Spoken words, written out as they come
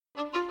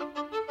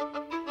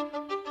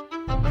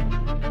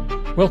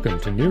Welcome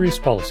to Near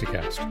East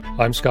PolicyCast.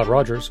 I'm Scott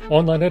Rogers,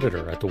 online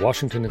editor at the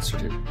Washington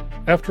Institute.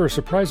 After a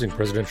surprising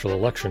presidential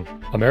election,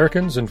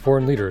 Americans and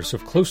foreign leaders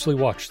have closely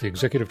watched the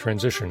executive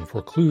transition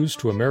for clues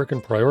to American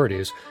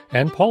priorities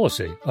and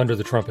policy under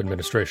the Trump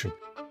administration.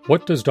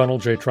 What does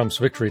Donald J. Trump's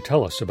victory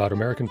tell us about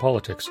American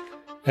politics,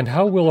 and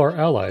how will our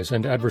allies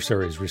and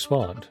adversaries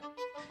respond?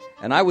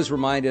 And I was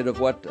reminded of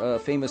what a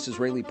famous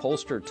Israeli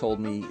pollster told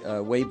me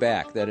way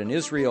back, that in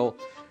Israel,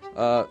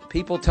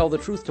 people tell the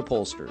truth to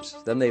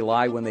pollsters, then they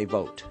lie when they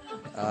vote.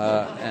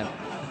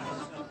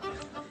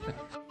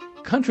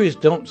 Countries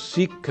don't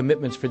seek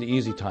commitments for the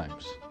easy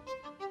times.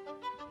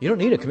 You don't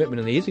need a commitment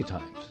in the easy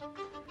times.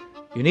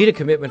 You need a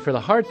commitment for the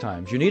hard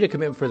times. You need a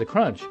commitment for the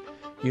crunch.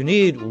 You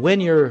need,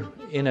 when you're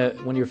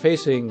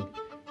facing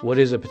what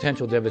is a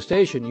potential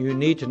devastation, you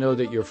need to know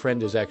that your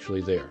friend is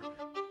actually there.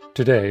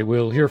 Today,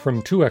 we'll hear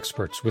from two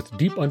experts with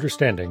deep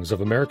understandings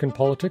of American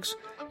politics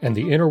and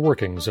the inner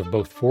workings of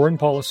both foreign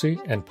policy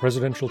and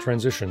presidential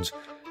transitions,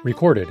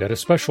 recorded at a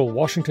special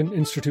Washington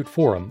Institute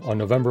forum on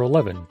November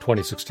 11,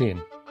 2016.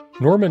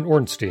 Norman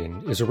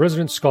Ornstein is a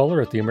resident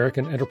scholar at the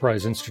American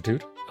Enterprise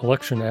Institute,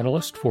 election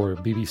analyst for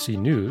BBC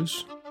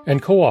News,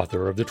 and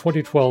co-author of the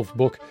 2012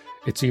 book,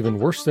 It's Even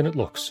Worse Than It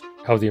Looks: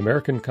 How the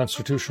American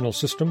Constitutional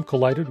System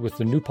Collided with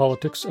the New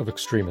Politics of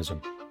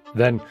Extremism.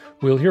 Then,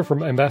 we'll hear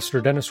from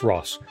Ambassador Dennis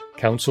Ross,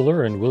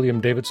 counselor and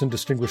William Davidson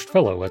Distinguished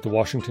Fellow at the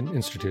Washington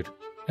Institute.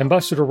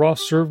 Ambassador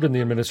Ross served in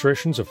the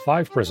administrations of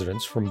 5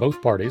 presidents from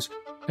both parties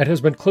and has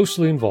been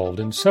closely involved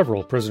in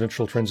several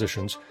presidential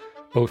transitions,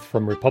 both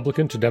from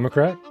Republican to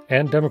Democrat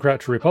and Democrat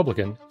to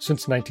Republican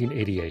since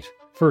 1988.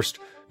 First,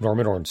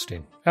 Norman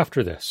Ornstein.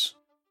 After this.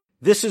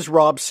 This is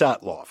Rob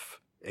Satloff,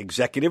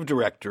 Executive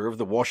Director of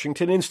the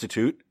Washington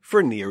Institute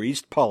for Near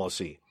East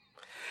Policy.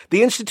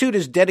 The Institute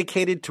is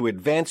dedicated to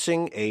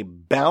advancing a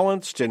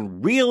balanced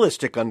and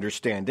realistic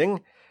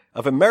understanding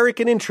of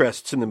American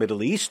interests in the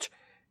Middle East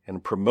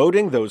and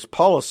promoting those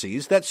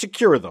policies that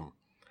secure them.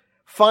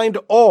 Find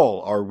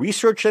all our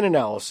research and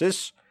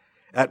analysis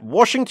at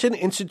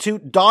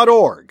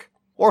washingtoninstitute.org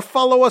or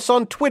follow us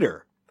on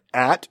Twitter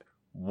at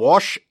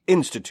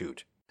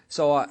WashInstitute.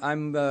 So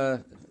I'm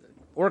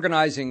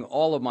organizing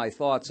all of my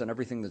thoughts on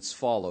everything that's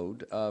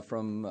followed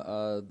from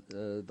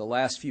the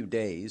last few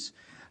days.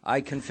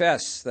 I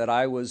confess that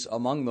I was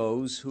among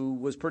those who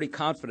was pretty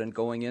confident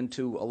going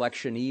into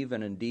election eve,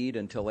 and indeed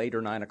until 8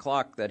 or 9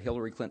 o'clock, that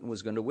Hillary Clinton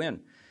was going to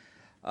win.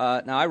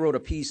 Now, I wrote a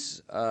piece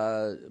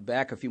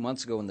back a few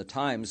months ago in the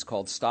Times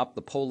called Stop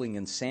the Polling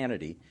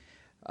Insanity,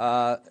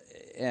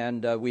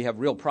 and we have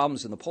real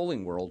problems in the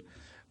polling world.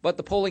 But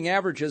the polling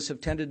averages have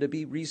tended to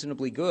be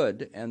reasonably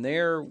good, and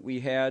there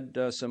we had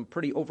some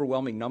pretty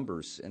overwhelming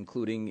numbers,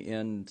 including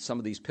in some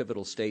of these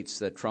pivotal states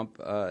that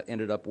Trump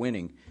ended up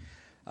winning.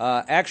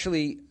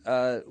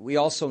 We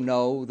also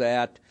know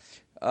that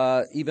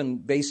even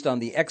based on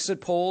the exit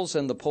polls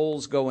and the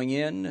polls going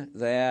in,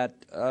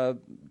 that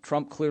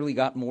Trump clearly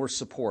got more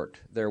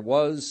support. There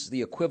was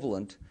the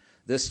equivalent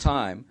this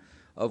time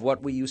of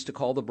what we used to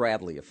call the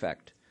Bradley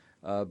effect,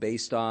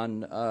 based on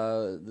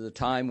the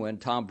time when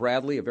Tom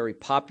Bradley, a very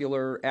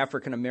popular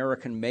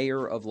African-American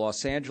mayor of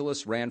Los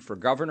Angeles, ran for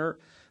governor.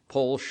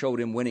 Polls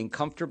showed him winning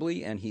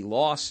comfortably, and he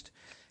lost.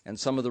 And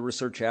some of the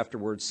research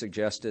afterwards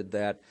suggested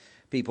that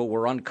people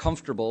were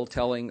uncomfortable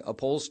telling a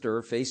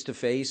pollster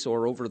face-to-face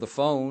or over the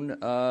phone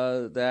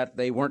that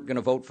they weren't going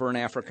to vote for an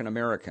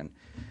African-American.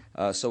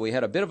 So we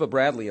had a bit of a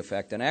Bradley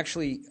effect. And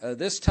actually,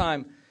 this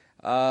time,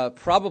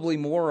 probably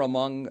more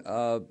among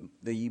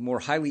the more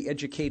highly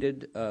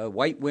educated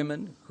white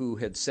women who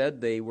had said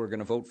they were going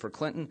to vote for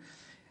Clinton.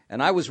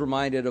 And I was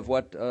reminded of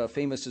what a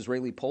famous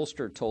Israeli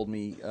pollster told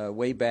me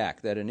way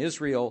back, that in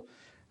Israel,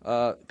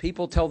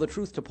 people tell the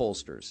truth to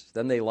pollsters,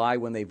 then they lie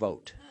when they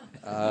vote.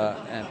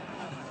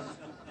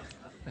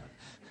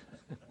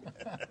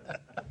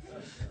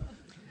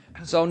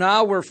 So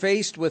now we're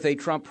faced with a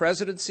Trump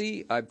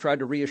presidency. I've tried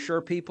to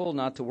reassure people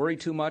not to worry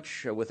too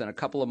much. Within a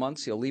couple of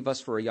months, he'll leave us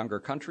for a younger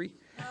country.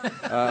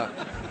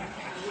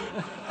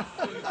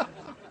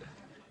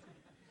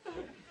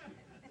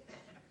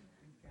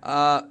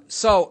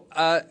 So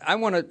I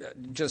want to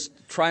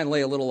just try and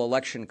lay a little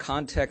election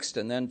context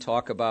and then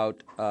talk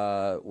about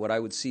what I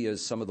would see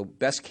as some of the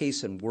best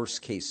case and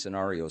worst case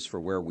scenarios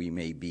for where we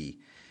may be.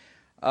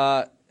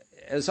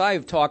 As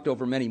I've talked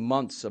over many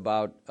months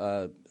about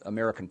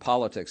American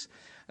politics,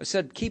 I've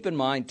said keep in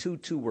mind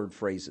two-word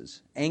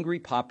phrases: angry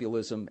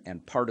populism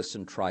and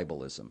partisan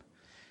tribalism.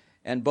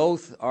 And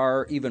both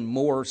are even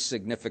more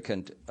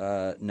significant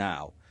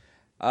now.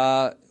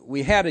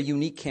 We had a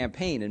unique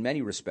campaign in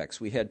many respects.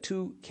 We had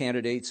 2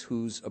 candidates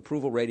whose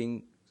approval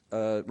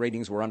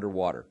ratings were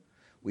underwater.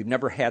 We've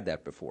never had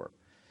that before.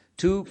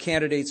 2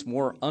 candidates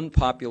more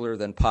unpopular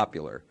than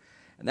popular.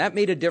 And that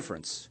made a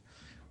difference.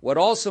 What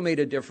also made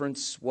a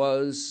difference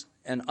was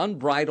an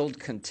unbridled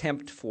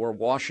contempt for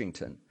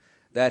Washington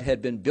that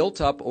had been built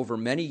up over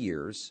many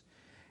years.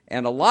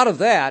 And a lot of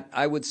that,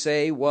 I would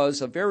say, was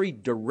a very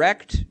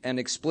direct and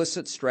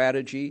explicit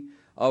strategy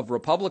of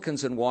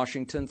Republicans in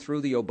Washington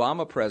through the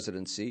Obama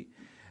presidency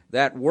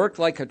that worked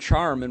like a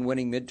charm in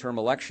winning midterm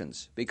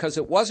elections, because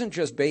it wasn't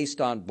just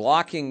based on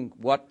blocking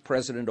what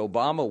President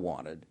Obama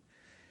wanted.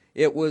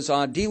 It was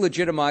on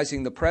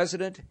delegitimizing the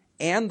president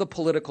and the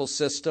political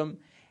system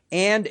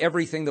and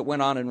everything that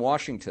went on in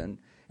Washington,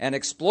 and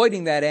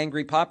exploiting that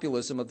angry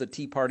populism of the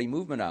Tea Party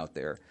movement out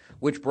there,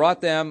 which brought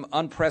them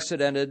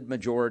unprecedented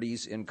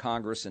majorities in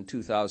Congress in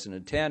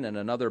 2010 and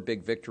another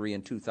big victory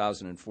in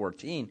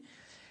 2014,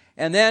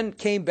 and then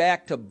came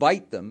back to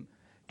bite them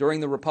during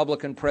the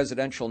Republican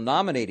presidential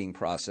nominating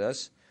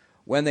process,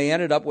 when they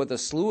ended up with a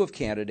slew of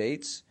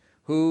candidates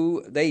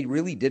who they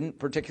really didn't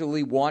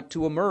particularly want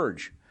to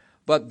emerge,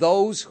 but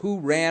those who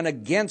ran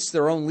against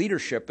their own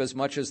leadership as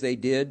much as they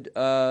did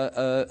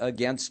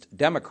against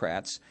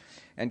Democrats.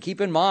 And keep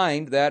in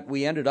mind that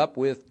we ended up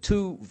with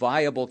two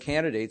viable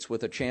candidates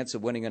with a chance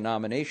of winning a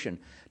nomination: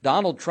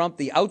 Donald Trump,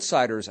 the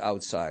outsider's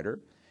outsider,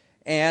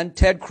 and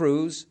Ted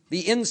Cruz,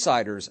 the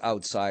insider's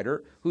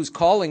outsider, whose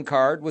calling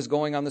card was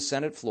going on the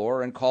Senate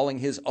floor and calling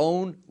his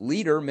own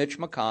leader, Mitch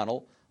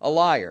McConnell, a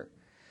liar.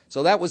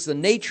 So that was the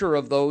nature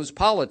of those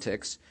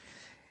politics.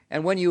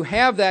 And when you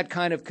have that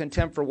kind of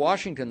contempt for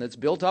Washington that's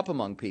built up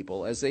among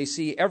people as they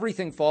see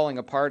everything falling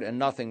apart and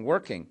nothing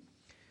working,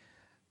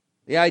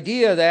 the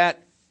idea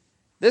that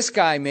this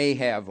guy may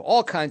have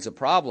all kinds of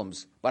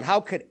problems, but how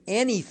could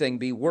anything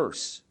be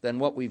worse than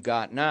what we've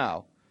got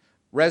now,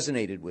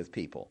 resonated with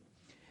people.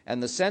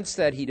 And the sense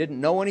that he didn't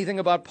know anything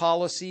about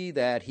policy,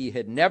 that he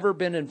had never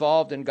been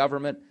involved in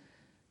government,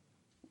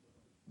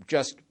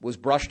 just was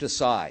brushed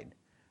aside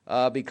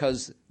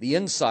because the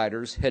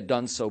insiders had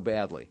done so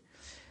badly.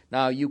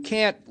 Now, you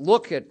can't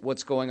look at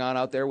what's going on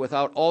out there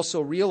without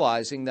also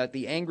realizing that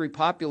the angry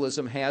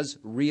populism has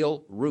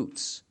real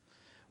roots.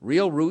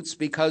 Real roots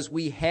because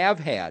we have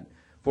had,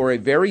 for a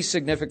very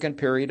significant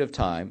period of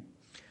time,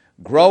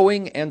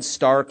 growing and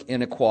stark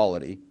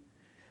inequality,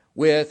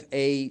 with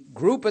a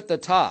group at the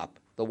top,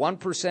 the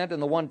 1%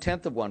 and the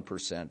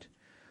 0.1%,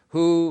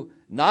 who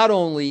not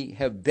only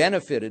have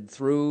benefited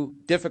through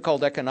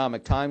difficult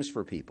economic times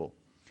for people,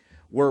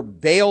 were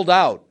bailed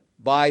out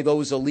by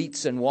those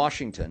elites in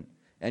Washington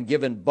and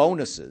given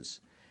bonuses,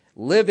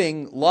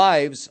 living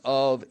lives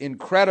of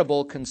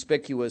incredible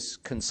conspicuous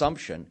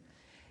consumption,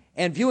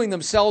 and viewing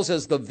themselves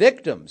as the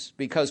victims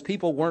because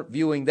people weren't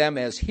viewing them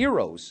as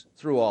heroes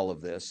through all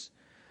of this,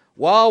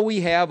 while we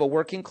have a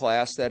working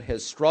class that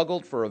has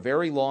struggled for a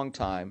very long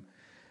time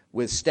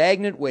with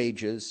stagnant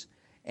wages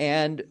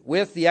and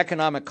with the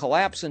economic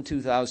collapse in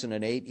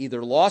 2008,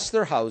 either lost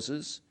their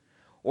houses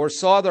or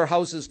saw their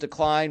houses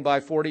decline by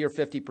 40 or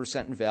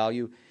 50% in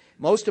value.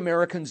 Most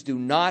Americans do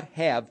not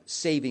have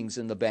savings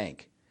in the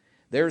bank.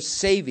 Their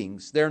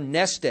savings, their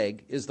nest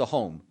egg, is the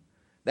home.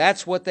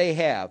 That's what they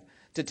have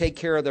to take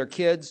care of their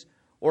kids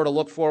or to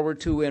look forward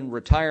to in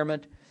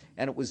retirement.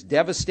 And it was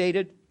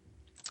devastated.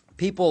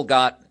 People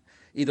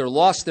either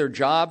lost their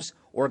jobs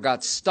or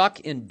got stuck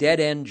in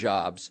dead-end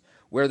jobs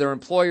where their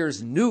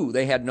employers knew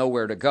they had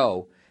nowhere to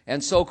go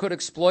and so could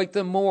exploit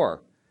them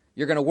more.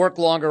 You're going to work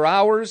longer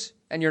hours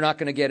and you're not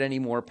going to get any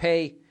more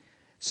pay.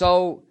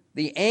 So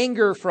the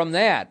anger from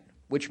that,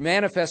 which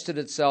manifested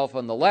itself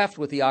on the left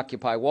with the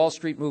Occupy Wall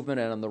Street movement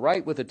and on the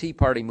right with the Tea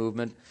Party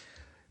movement,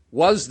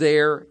 was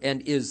there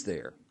and is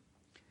there.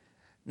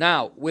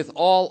 Now, with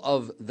all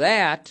of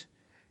that,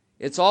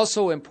 it's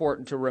also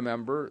important to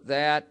remember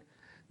that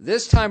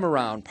this time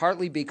around,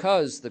 partly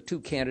because the two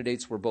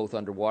candidates were both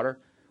underwater,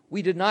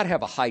 we did not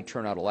have a high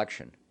turnout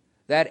election.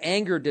 That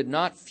anger did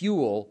not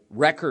fuel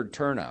record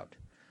turnout.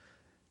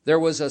 There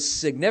was a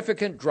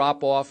significant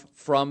drop-off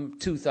from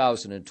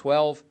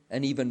 2012,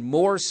 an even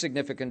more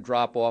significant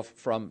drop-off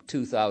from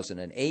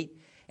 2008,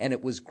 and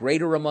it was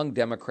greater among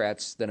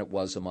Democrats than it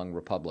was among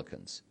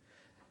Republicans.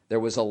 There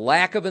was a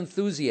lack of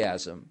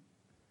enthusiasm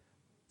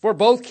for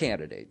both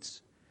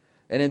candidates.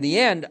 And in the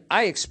end,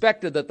 I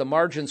expected that the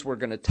margins were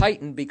going to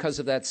tighten because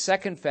of that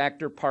second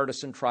factor,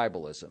 partisan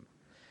tribalism.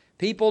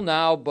 People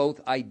now both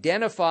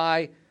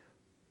identify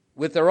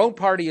with their own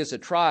party as a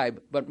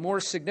tribe, but more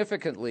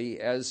significantly,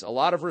 as a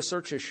lot of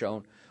research has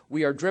shown,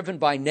 we are driven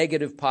by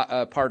negative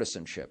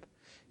partisanship.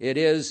 It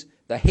is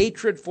the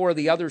hatred for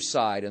the other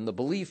side and the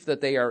belief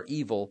that they are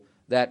evil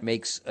that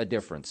makes a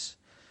difference.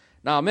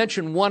 Now, I'll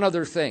mention one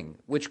other thing,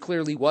 which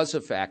clearly was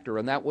a factor,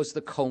 and that was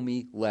the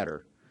Comey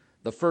letter,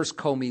 the first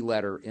Comey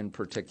letter in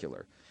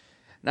particular.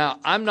 Now,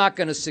 I'm not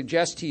going to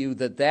suggest to you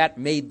that that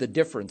made the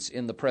difference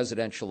in the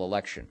presidential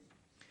election,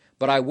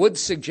 but I would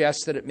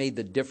suggest that it made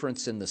the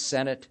difference in the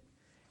Senate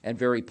and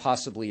very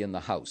possibly in the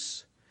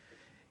House.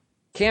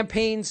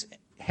 Campaigns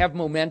have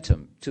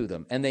momentum to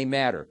them, and they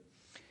matter.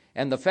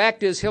 And the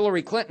fact is,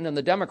 Hillary Clinton and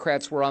the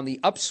Democrats were on the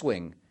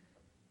upswing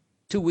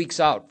 2 weeks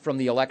out from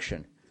the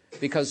election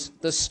because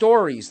the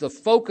stories, the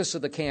focus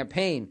of the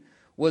campaign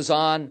was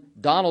on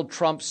Donald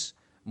Trump's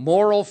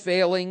moral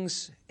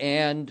failings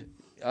and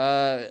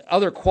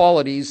other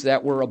qualities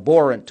that were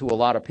abhorrent to a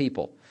lot of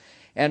people.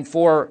 And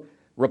for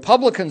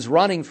Republicans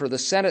running for the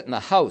Senate and the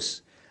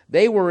House,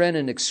 they were in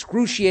an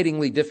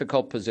excruciatingly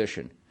difficult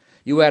position.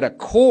 You had a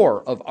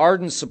core of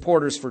ardent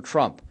supporters for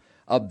Trump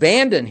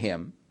abandon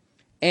him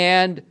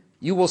and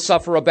you will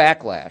suffer a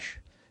backlash.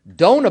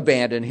 Don't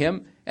abandon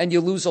him, and you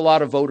lose a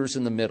lot of voters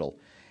in the middle.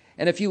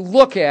 And if you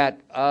look at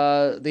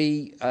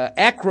the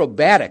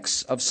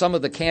acrobatics of some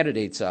of the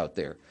candidates out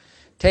there,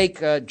 take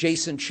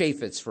Jason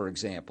Chaffetz, for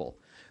example,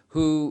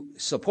 who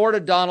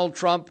supported Donald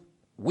Trump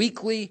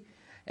weekly,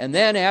 and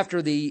then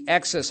after the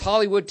Access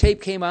Hollywood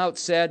tape came out,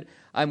 said,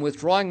 I'm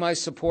withdrawing my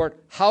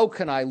support. How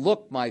can I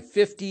look my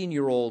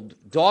 15-year-old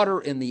daughter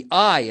in the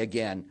eye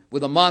again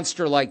with a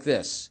monster like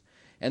this?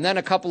 And then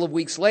a couple of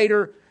weeks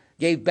later,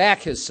 gave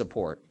back his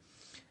support.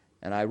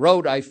 And I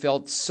wrote, I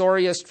felt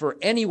sorriest for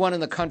anyone in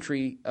the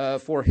country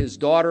for his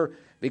daughter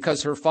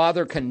because her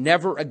father can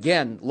never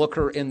again look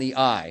her in the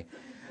eye.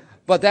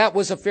 But that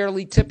was a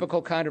fairly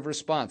typical kind of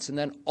response. And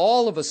then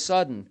all of a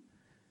sudden,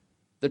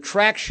 the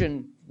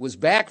traction was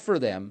back for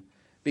them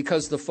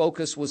because the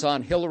focus was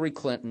on Hillary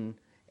Clinton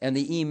and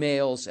the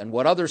emails and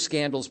what other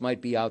scandals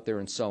might be out there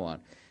and so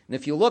on. And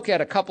if you look at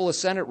a couple of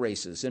Senate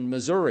races in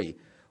Missouri,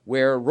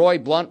 where Roy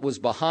Blunt was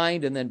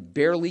behind and then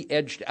barely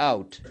edged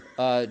out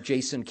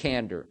Jason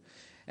Kander,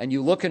 and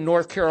you look in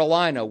North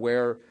Carolina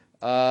where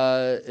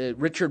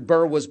Richard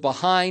Burr was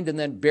behind and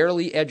then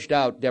barely edged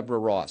out Deborah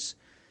Ross.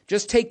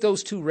 Just take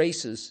those two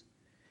races,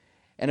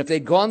 and if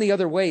they'd gone the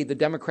other way, the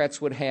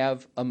Democrats would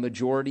have a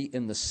majority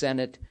in the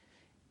Senate.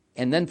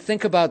 And then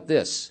think about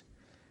this.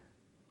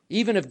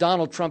 Even if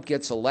Donald Trump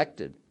gets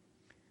elected,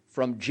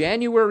 from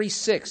January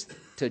 6th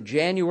to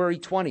January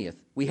 20th,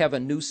 we have a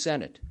new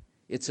Senate.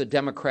 It's a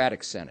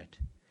Democratic Senate.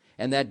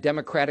 And that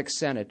Democratic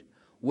Senate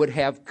would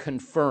have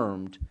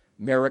confirmed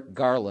Merrick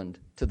Garland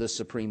to the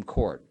Supreme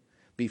Court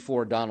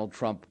before Donald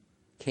Trump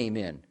came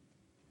in.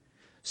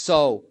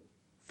 So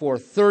for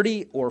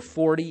 30 or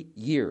 40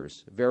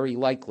 years, very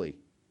likely,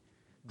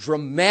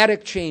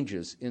 dramatic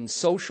changes in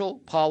social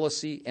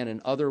policy and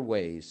in other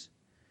ways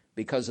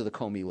because of the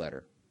Comey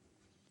letter.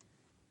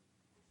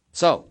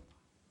 So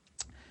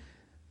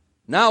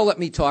now let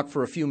me talk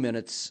for a few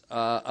minutes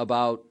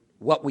about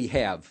what we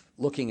have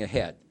looking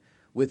ahead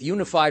with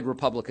unified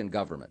Republican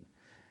government.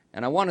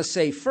 And I want to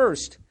say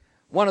first,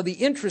 one of the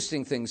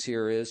interesting things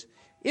here is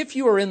if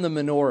you are in the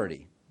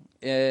minority,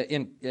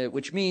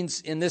 which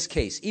means in this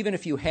case, even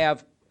if you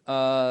have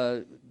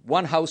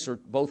one house or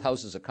both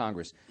houses of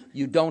Congress,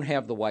 you don't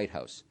have the White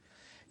House.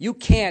 You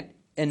can't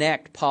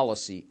enact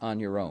policy on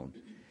your own.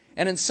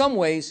 And in some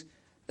ways,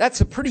 that's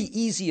a pretty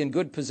easy and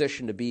good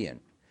position to be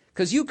in,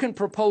 because you can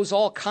propose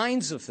all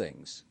kinds of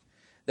things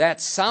that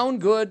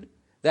sound good,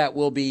 that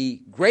will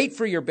be great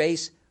for your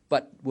base,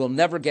 but will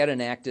never get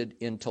enacted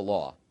into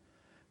law.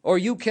 Or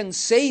you can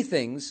say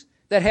things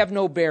that have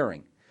no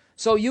bearing.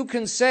 So you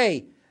can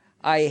say,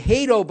 I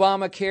hate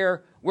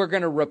Obamacare, we're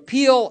going to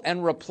repeal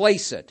and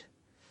replace it,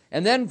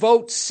 and then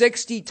vote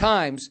 60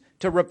 times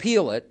to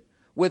repeal it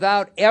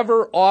without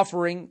ever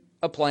offering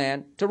a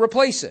plan to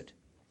replace it.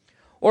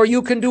 Or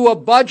you can do a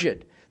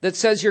budget that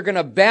says you're going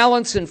to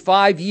balance in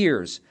 5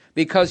 years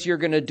because you're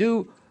going to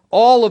do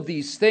all of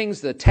these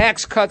things, the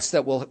tax cuts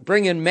that will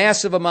bring in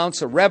massive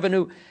amounts of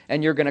revenue,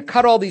 and you're going to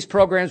cut all these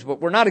programs, but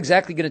we're not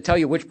exactly going to tell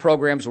you which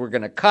programs we're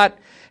going to cut,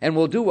 and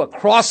we'll do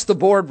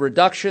across-the-board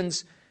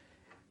reductions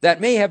that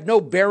may have no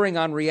bearing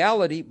on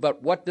reality,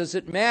 but what does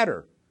it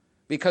matter?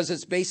 Because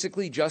it's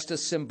basically just a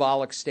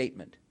symbolic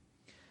statement.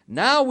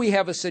 Now we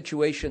have a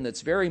situation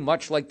that's very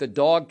much like the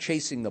dog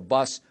chasing the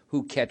bus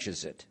who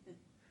catches it.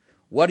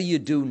 What do you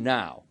do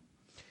now?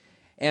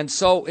 And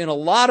so in a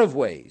lot of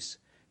ways,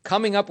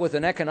 coming up with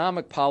an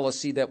economic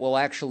policy that will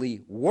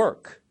actually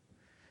work,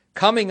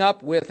 coming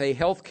up with a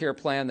health care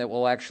plan that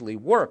will actually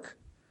work,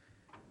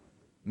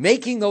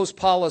 making those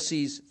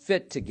policies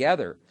fit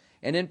together,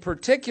 and in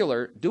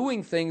particular,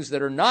 doing things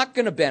that are not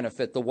going to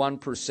benefit the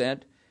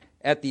 1%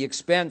 at the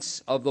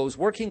expense of those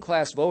working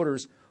class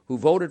voters who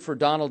voted for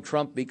Donald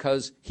Trump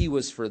because he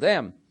was for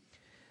them.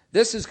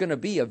 This is going to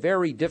be a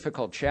very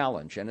difficult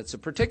challenge, and it's a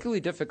particularly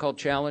difficult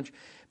challenge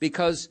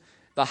because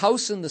the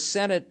House and the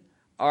Senate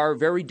are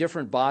very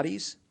different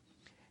bodies,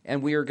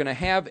 and we are going to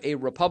have a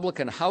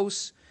Republican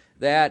House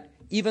that,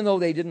 even though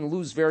they didn't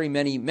lose very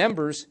many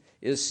members,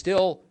 is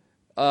still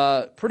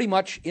pretty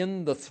much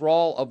in the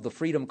thrall of the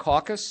Freedom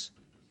Caucus.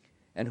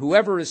 And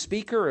whoever is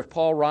Speaker, if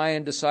Paul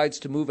Ryan decides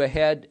to move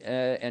ahead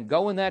and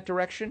go in that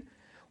direction,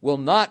 will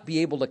not be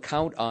able to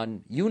count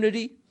on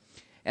unity.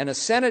 And a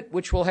Senate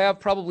which will have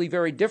probably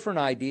very different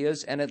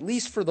ideas, and at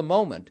least for the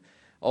moment,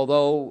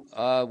 although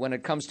when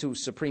it comes to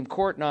Supreme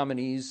Court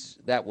nominees,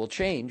 that will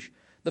change,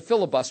 the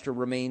filibuster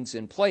remains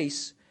in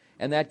place,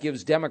 and that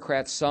gives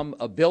Democrats some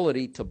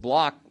ability to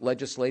block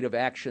legislative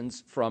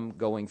actions from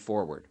going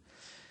forward.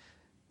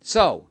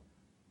 So,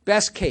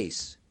 best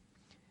case,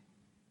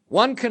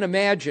 one can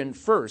imagine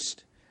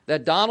first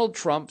that Donald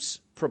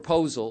Trump's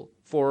proposal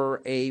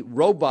for a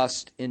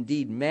robust,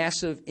 indeed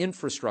massive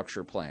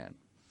infrastructure plan,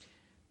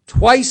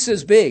 twice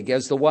as big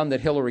as the one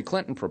that Hillary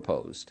Clinton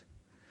proposed,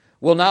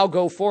 will now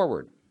go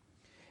forward.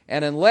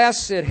 And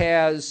unless it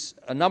has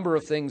a number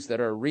of things that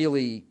are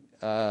really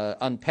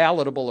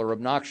unpalatable or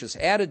obnoxious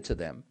added to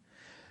them,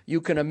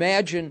 you can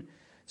imagine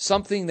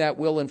something that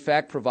will in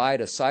fact provide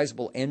a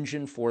sizable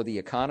engine for the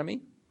economy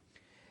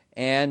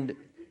and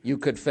You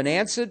could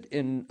finance it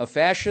in a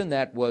fashion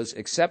that was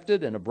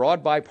accepted in a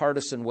broad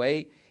bipartisan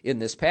way in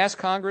this past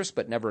Congress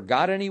but never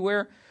got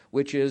anywhere,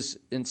 which is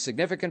in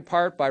significant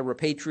part by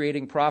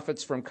repatriating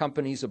profits from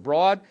companies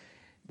abroad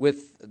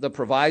with the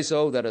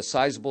proviso that a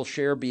sizable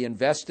share be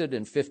invested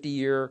in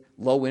 50-year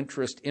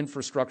low-interest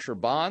infrastructure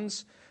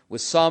bonds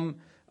with some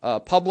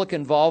public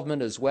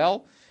involvement as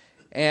well.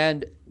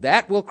 And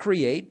that will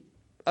create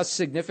a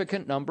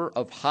significant number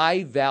of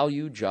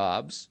high-value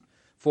jobs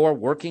for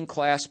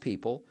working-class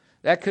people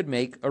that could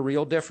make a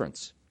real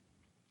difference.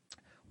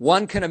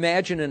 One can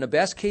imagine in a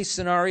best-case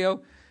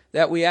scenario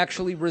that we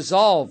actually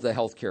resolve the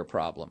health care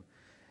problem.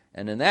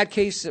 And in that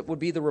case, it would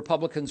be the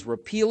Republicans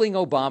repealing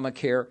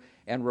Obamacare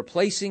and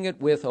replacing it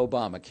with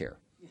Obamacare.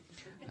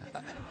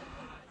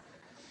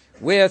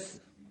 With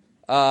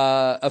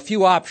a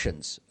few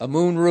options, a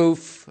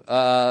moonroof,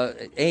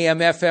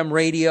 AM/FM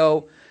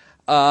radio,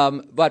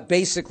 but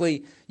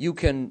basically you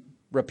can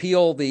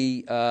repeal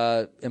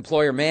the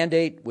employer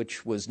mandate,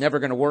 which was never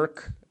going to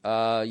work.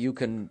 You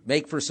can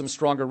make for some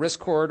stronger risk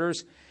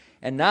corridors.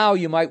 And now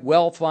you might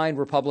well find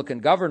Republican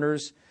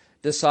governors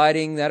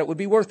deciding that it would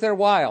be worth their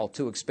while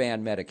to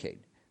expand Medicaid.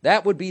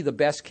 That would be the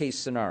best case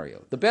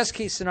scenario. The best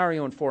case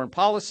scenario in foreign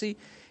policy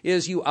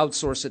is you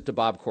outsource it to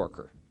Bob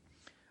Corker,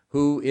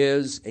 who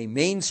is a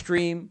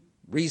mainstream,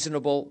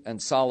 reasonable,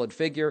 and solid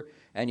figure,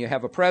 and you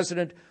have a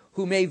president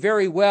who may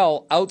very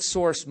well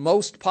outsource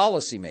most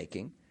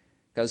policymaking,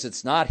 because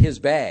it's not his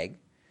bag,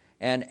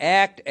 and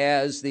act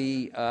as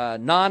the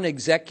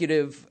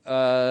non-executive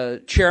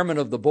chairman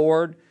of the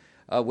board,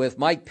 with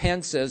Mike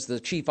Pence as the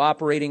chief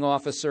operating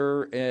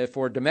officer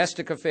for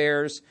domestic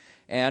affairs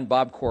and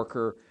Bob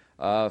Corker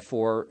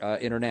for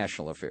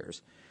international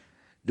affairs.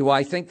 Do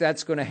I think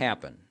that's going to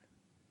happen?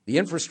 The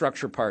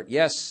infrastructure part,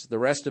 yes. The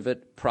rest of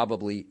it,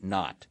 probably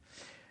not.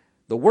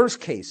 The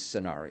worst case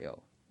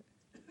scenario,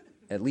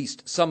 at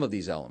least some of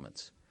these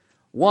elements.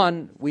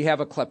 One, we have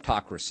a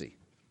kleptocracy,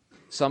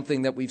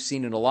 something that we've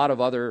seen in a lot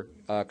of other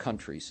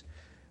countries.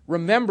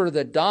 Remember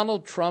that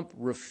Donald Trump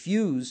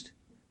refused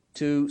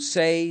to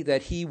say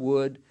that he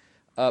would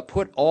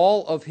put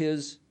all of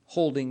his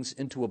holdings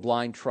into a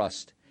blind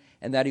trust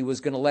and that he was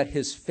going to let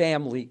his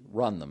family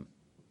run them.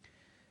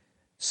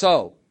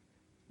 So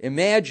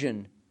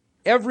imagine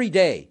every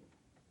day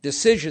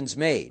decisions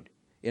made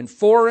in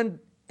foreign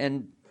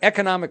and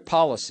economic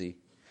policy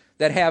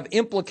that have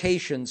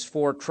implications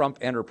for Trump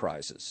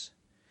enterprises.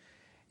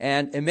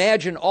 And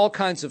imagine all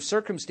kinds of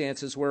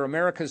circumstances where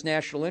America's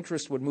national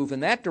interest would move in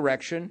that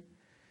direction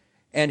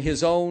and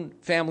his own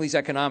family's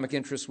economic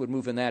interests would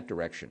move in that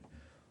direction.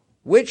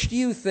 Which do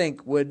you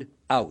think would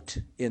out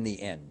in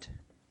the end?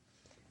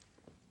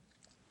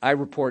 I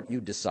report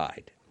you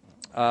decide.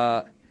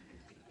 That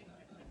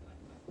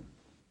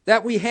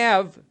we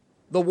have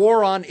the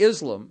war on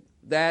Islam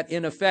that,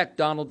 in effect,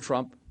 Donald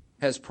Trump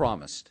has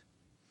promised.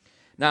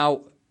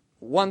 Now,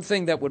 one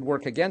thing that would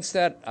work against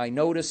that, I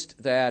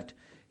noticed that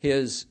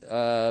his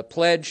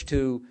pledge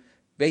to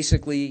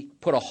basically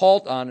put a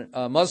halt on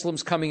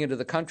Muslims coming into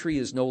the country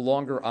is no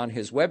longer on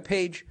his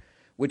webpage,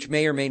 which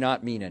may or may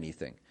not mean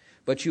anything.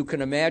 But you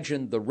can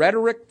imagine the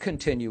rhetoric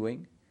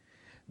continuing,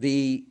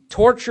 the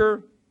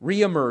torture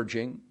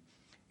reemerging,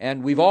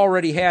 and we've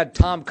already had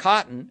Tom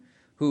Cotton,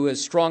 who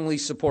has strongly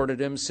supported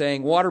him,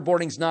 saying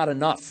waterboarding's not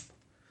enough.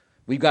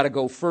 We've got to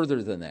go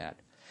further than that.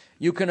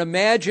 You can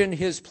imagine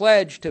his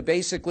pledge to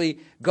basically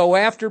go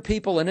after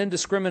people and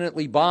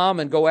indiscriminately bomb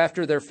and go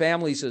after their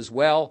families as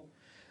well,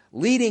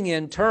 leading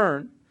in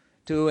turn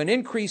to an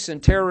increase in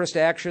terrorist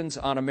actions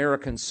on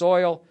American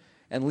soil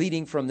and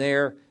leading from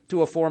there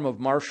to a form of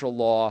martial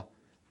law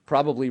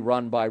probably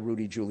run by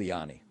Rudy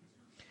Giuliani.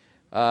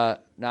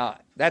 Now,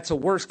 that's a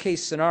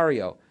worst-case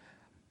scenario.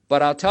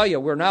 But I'll tell you,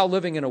 we're now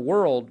living in a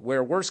world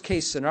where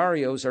worst-case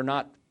scenarios are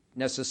not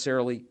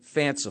necessarily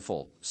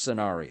fanciful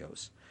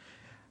scenarios.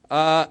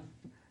 A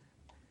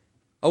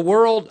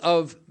world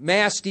of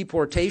mass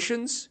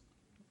deportations,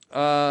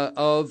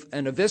 of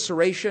an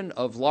evisceration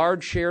of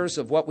large shares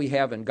of what we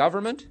have in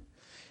government,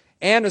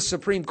 and a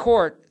Supreme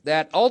Court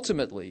that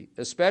ultimately,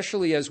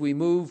 especially as we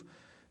move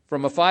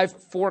from a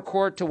 5-4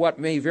 court to what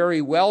may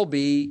very well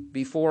be,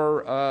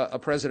 before a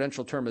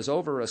presidential term is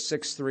over, a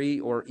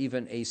 6-3 or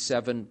even a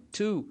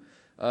 7-2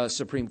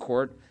 Supreme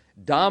Court,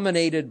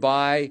 dominated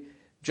by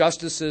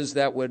justices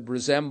that would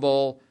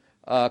resemble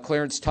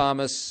Clarence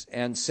Thomas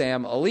and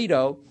Sam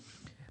Alito,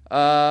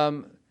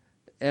 an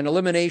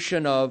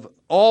elimination of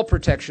all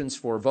protections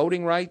for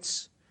voting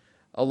rights,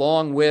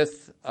 along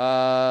with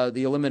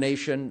the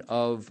elimination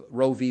of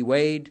Roe v.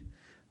 Wade,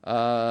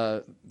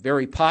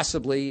 very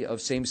possibly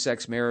of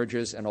same-sex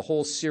marriages, and a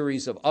whole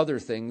series of other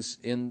things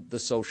in the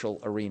social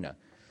arena.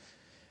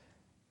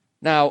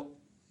 Now,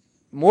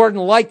 more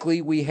than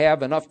likely, we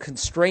have enough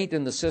constraint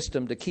in the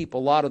system to keep a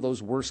lot of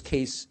those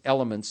worst-case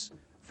elements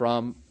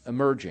from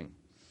emerging.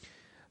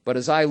 But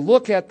as I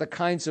look at the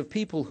kinds of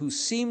people who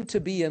seem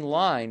to be in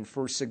line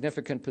for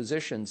significant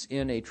positions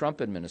in a Trump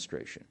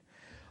administration,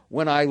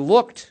 when I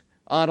looked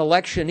on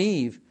election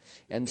eve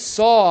and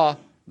saw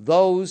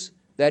those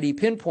that he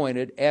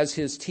pinpointed as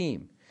his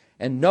team,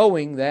 and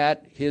knowing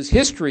that his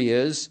history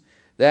is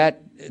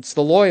that it's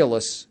the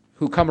loyalists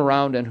who come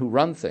around and who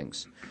run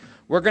things.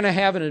 We're going to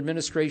have an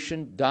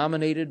administration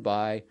dominated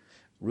by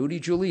Rudy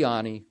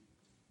Giuliani,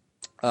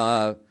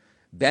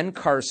 Ben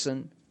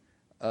Carson,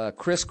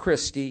 Chris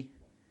Christie,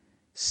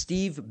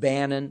 Steve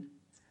Bannon,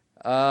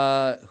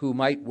 who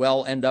might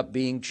well end up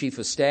being chief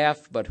of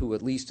staff, but who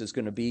at least is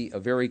going to be a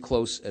very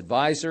close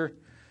advisor,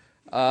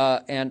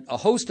 and a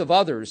host of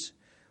others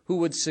who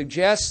would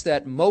suggest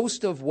that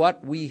most of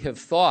what we have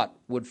thought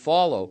would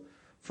follow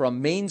from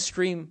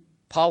mainstream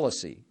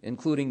policy,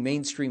 including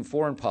mainstream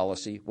foreign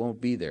policy, won't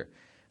be there.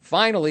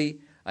 Finally,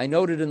 I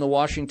noted in the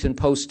Washington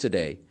Post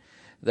today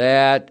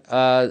that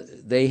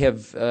they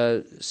have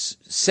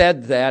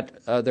said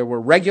that there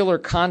were regular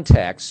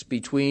contacts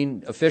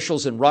between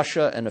officials in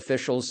Russia and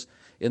officials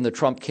in the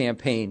Trump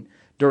campaign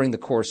during the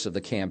course of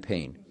the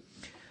campaign.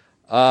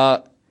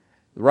 The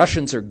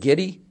Russians are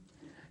giddy.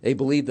 They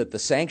believe that the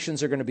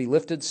sanctions are going to be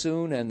lifted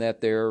soon and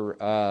that their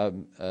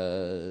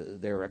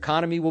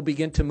economy will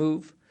begin to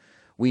move.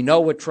 We know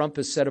what Trump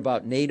has said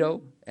about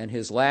NATO and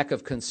his lack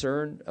of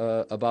concern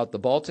about the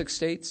Baltic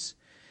states.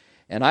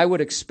 And I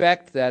would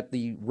expect that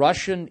the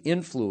Russian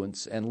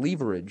influence and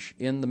leverage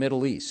in the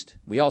Middle East,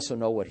 we also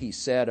know what he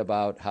said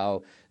about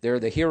how they're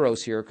the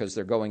heroes here because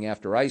they're going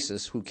after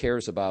ISIS. Who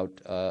cares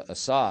about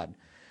Assad?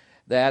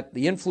 That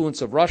the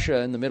influence of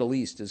Russia in the Middle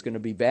East is going to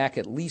be back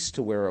at least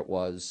to where it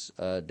was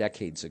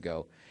decades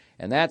ago.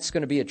 And that's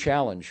going to be a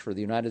challenge for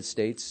the United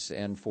States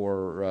and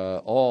for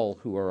all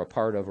who are a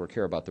part of or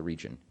care about the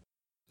region.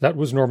 That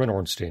was Norman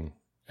Ornstein.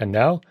 And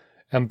now,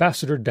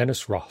 Ambassador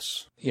Dennis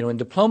Ross. You know, in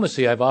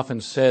diplomacy, I've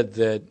often said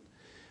that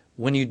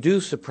when you do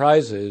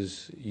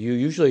surprises, you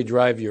usually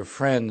drive your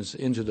friends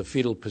into the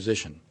fetal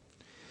position.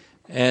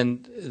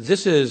 And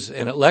this is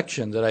an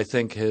election that I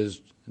think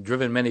has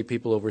driven many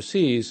people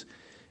overseas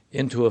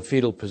into a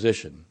fetal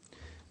position.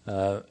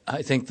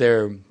 I think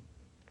they're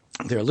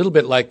a little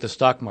bit like the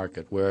stock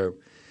market, where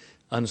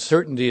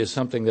uncertainty is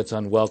something that's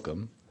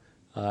unwelcome.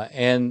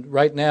 And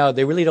right now,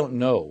 they really don't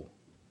know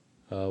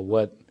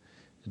what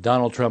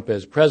Donald Trump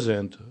as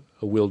president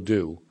will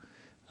do.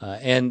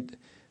 And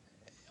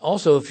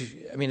also,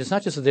 it's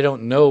not just that they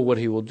don't know what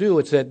he will do,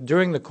 it's that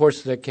during the course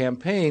of the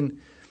campaign,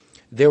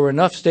 there were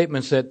enough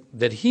statements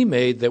that he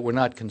made that were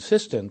not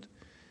consistent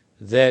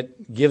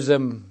that gives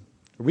them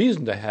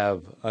reason to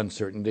have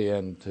uncertainty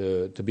and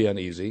to be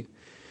uneasy.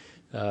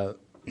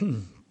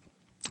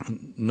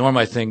 Norm,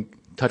 I think,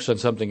 touched on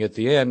something at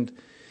the end.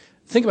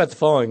 Think about the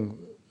following.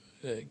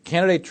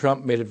 Candidate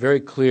Trump made it very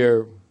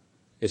clear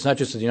it's not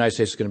just that the United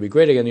States is going to be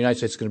great again, the United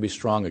States is going to be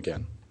strong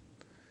again.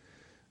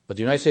 But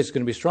the United States is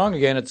going to be strong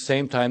again at the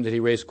same time that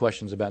he raised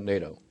questions about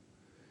NATO.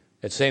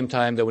 At the same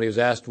time that when he was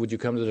asked, would you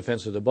come to the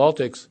defense of the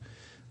Baltics,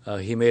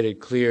 he made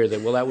it clear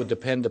that, well, that would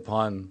depend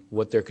upon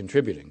what they're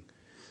contributing,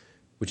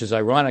 which is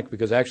ironic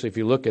because actually if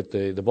you look at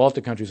the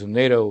Baltic countries in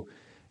NATO,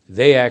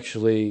 they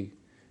actually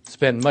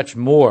spend much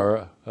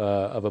more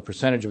of a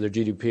percentage of their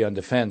GDP on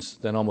defense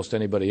than almost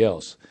anybody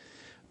else.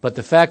 But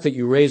the fact that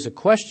you raise a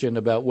question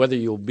about whether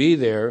you'll be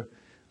there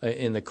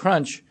in the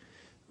crunch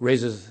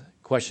raises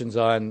questions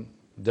on,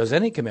 does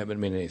any commitment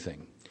mean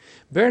anything?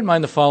 Bear in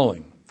mind the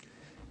following.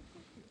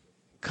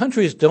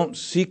 Countries don't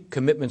seek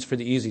commitments for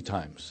the easy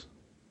times.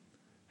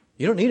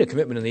 You don't need a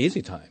commitment in the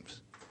easy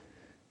times.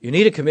 You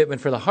need a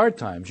commitment for the hard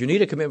times. You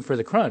need a commitment for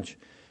the crunch.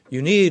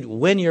 You need,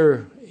 when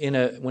you're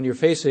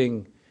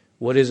facing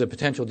what is a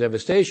potential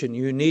devastation,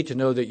 you need to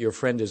know that your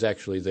friend is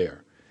actually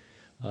there.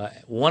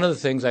 One of the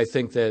things I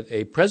think that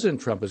a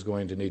President Trump is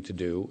going to need to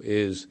do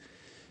is,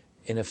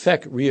 in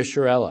effect,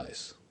 reassure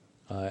allies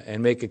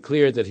and make it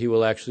clear that he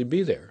will actually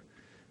be there.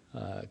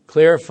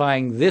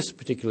 Clarifying this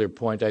particular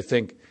point, I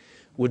think,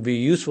 would be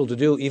useful to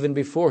do even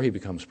before he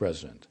becomes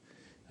president.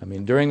 I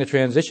mean, during the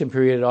transition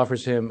period, it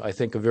offers him, I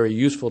think, a very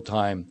useful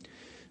time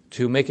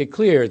to make it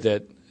clear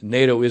that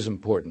NATO is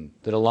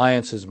important, that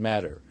alliances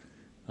matter,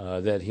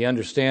 that he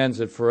understands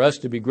that for us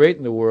to be great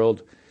in the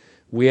world,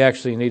 we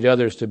actually need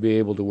others to be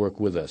able to work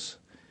with us.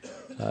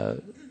 Now,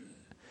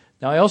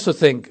 I also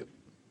think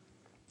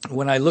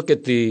when I look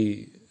at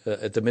the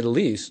Middle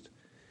East,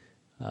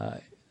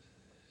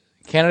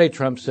 candidate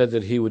Trump said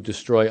that he would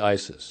destroy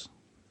ISIS.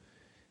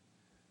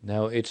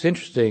 Now, it's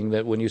interesting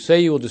that when you say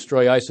you will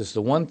destroy ISIS,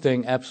 the one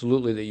thing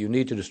absolutely that you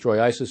need to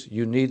destroy ISIS,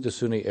 you need the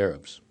Sunni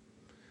Arabs.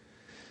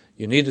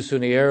 You need the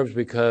Sunni Arabs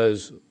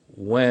because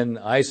when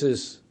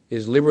ISIS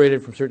is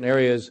liberated from certain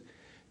areas,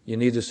 you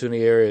need the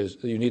Sunni Arabs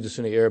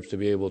to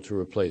be able to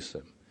replace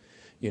them.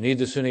 You need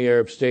the Sunni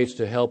Arab states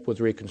to help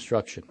with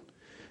reconstruction.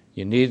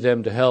 You need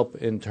them to help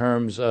in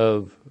terms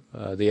of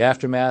the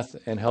aftermath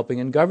and helping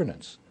in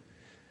governance.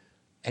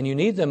 And you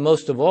need them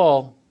most of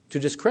all to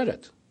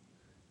discredit.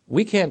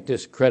 We can't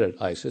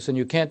discredit ISIS, and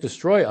you can't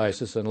destroy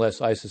ISIS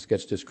unless ISIS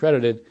gets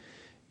discredited,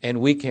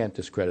 and we can't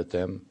discredit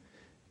them.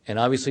 And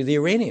obviously the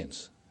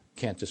Iranians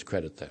can't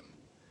discredit them.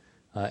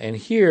 And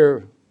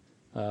here,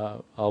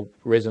 I'll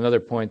raise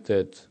another point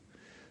that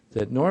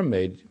Norm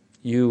made.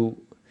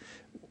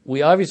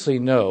 We obviously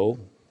know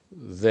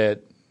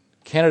that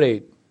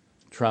candidate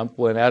Trump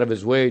went out of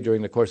his way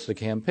during the course of the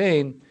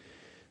campaign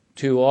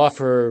to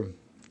offer,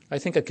 I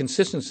think, a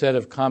consistent set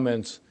of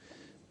comments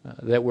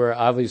that were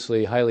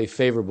obviously highly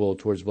favorable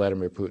towards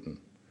Vladimir Putin.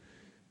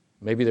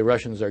 Maybe the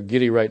Russians are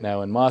giddy right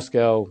now in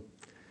Moscow.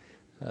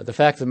 The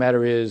fact of the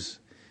matter is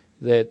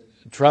that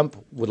Trump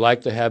would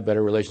like to have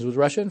better relations with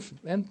Russia,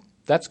 and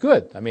that's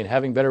good. I mean,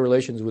 having better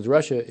relations with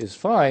Russia is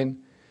fine,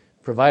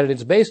 provided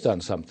it's based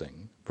on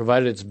something,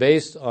 provided it's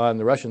based on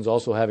the Russians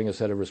also having a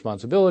set of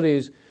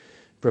responsibilities,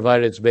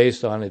 provided it's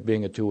based on it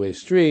being a two-way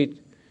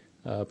street,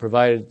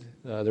 provided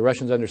the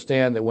Russians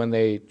understand that when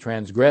they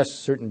transgress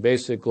certain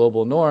basic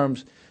global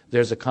norms,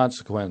 there's a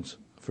consequence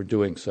for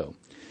doing so.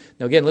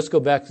 Now, again, let's go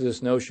back to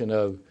this notion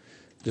of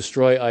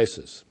destroy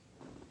ISIS.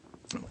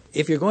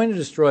 If you're going to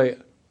destroy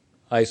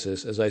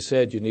ISIS, as I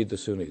said, you need the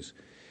Sunnis.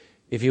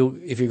 If you're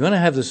going to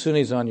have the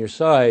Sunnis on your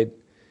side,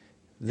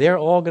 they're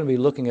all going to be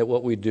looking at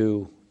what we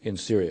do in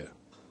Syria.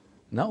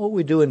 Not what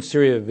we do in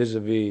Syria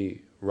vis-a-vis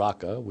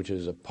Raqqa, which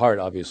is a part,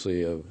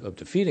 obviously, of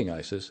defeating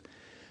ISIS,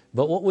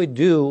 but what we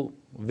do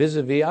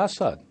vis-a-vis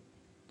Assad.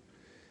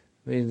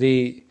 I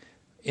mean,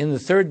 in the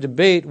third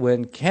debate,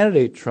 when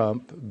candidate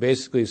Trump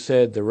basically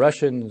said the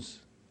Russians,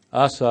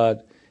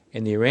 Assad,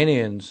 and the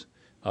Iranians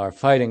are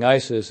fighting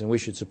ISIS and we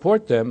should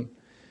support them,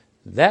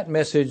 that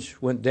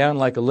message went down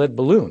like a lead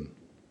balloon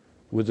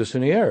with the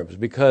Sunni Arabs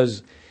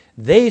because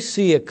they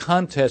see a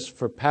contest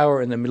for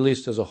power in the Middle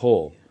East as a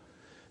whole.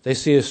 They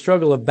see a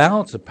struggle of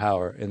balance of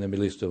power in the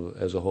Middle East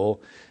as a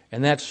whole,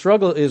 and that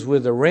struggle is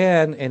with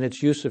Iran and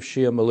its use of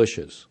Shia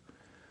militias.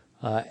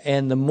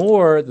 And the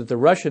more that the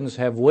Russians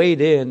have weighed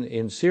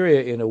in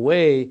Syria in a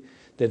way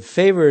that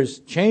favors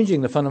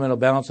changing the fundamental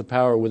balance of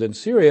power within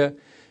Syria,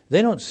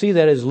 they don't see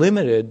that as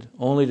limited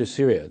only to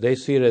Syria. They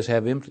see it as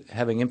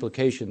having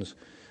implications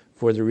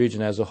for the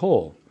region as a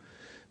whole.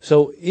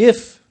 So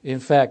if, in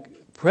fact,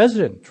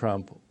 President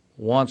Trump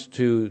wants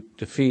to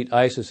defeat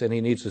ISIS and he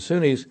needs the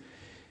Sunnis,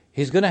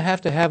 he's going to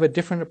have a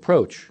different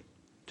approach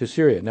to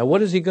Syria. Now,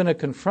 what is he going to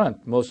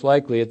confront, most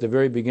likely, at the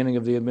very beginning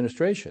of the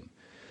administration?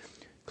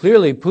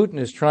 Clearly, Putin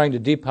is trying to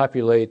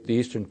depopulate the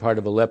eastern part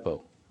of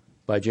Aleppo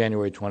by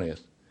January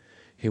 20th.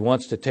 He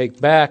wants to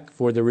take back,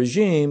 for the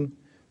regime,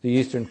 the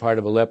eastern part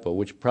of Aleppo,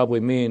 which probably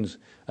means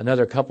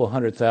another couple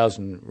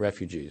 100,000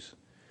 refugees.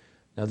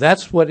 Now,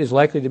 that's what is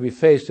likely to be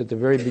faced at the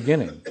very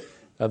beginning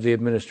of the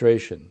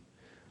administration.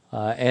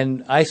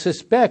 And I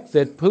suspect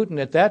that Putin,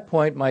 at that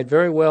point, might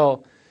very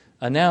well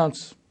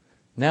announce,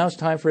 now it's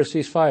time for a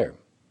ceasefire.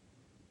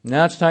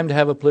 Now it's time to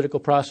have a political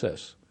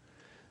process.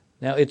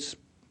 Now,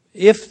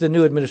 if the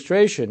new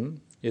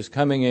administration is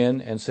coming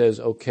in and says,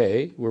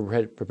 okay,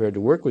 we're prepared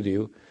to work with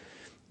you,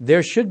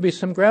 there should be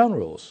some ground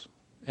rules.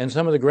 And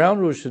some of the ground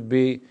rules should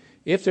be,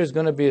 if there's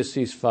going to be a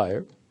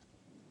ceasefire,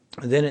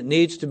 then it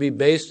needs to be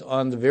based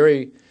on the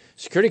very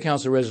Security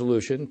Council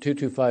resolution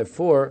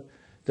 2254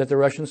 that the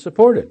Russians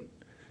supported,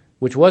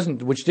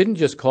 which didn't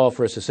just call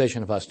for a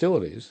cessation of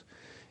hostilities.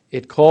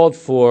 It called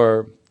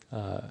for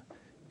an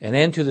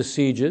end to the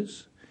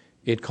sieges.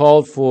 It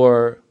called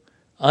for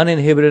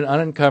uninhibited,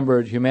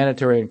 unencumbered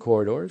humanitarian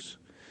corridors.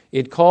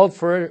 It called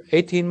for an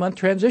 18-month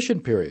transition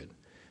period,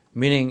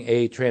 meaning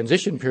a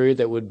transition period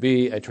that would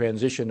be a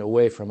transition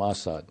away from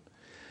Assad.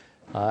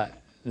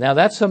 Now,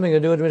 that's something the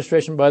new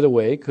administration, by the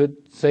way,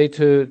 could say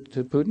to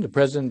Putin. The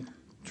President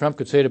Trump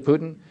could say to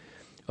Putin,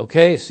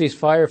 okay,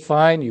 ceasefire,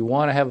 fine. You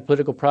want to have a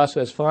political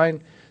process,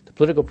 fine. The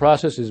political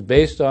process is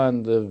based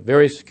on the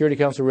very Security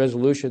Council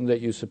resolution that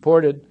you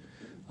supported,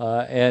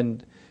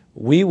 and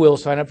we will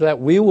sign up to that.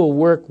 We will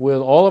work with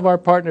all of our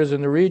partners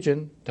in the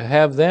region to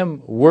have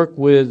them work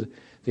with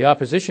the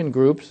opposition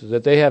groups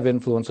that they have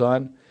influence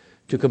on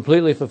to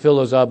completely fulfill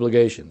those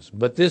obligations.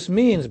 But this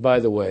means, by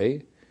the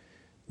way,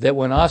 that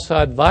when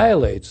Assad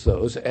violates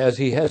those, as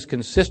he has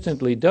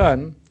consistently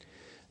done,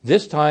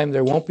 this time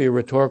there won't be a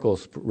rhetorical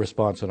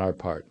response on our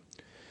part.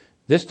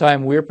 This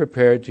time we're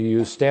prepared to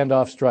use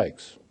standoff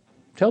strikes.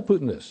 Tell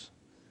Putin this,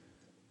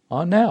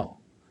 on now,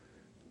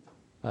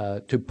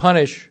 to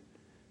punish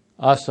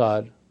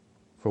Assad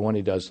for when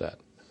he does that.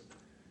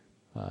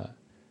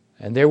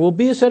 And there will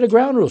be a set of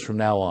ground rules from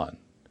now on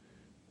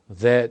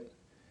that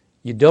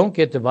you don't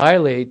get to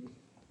violate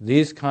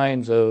these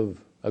kinds of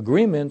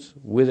agreements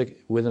with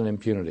an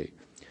impunity.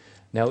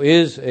 Now,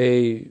 is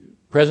a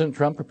President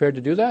Trump prepared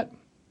to do that?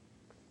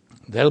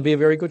 That'll be a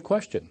very good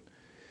question.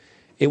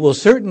 It will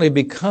certainly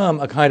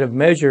become a kind of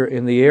measure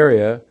in the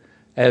area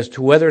as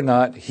to whether or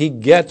not he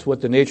gets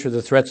what the nature of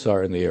the threats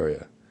are in the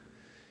area.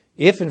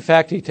 If, in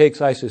fact, he takes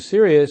ISIS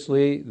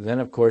seriously, then,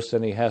 of course,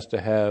 then he has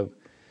to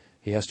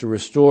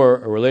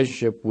restore a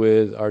relationship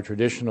with our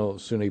traditional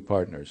Sunni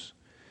partners.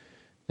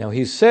 Now,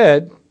 he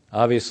said,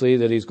 obviously,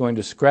 that he's going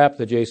to scrap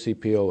the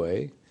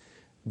JCPOA,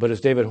 but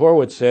as David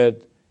Horowitz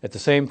said, at the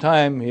same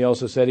time, he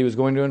also said he was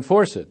going to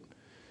enforce it.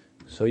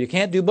 So you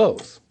can't do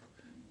both.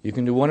 You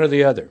can do one or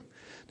the other.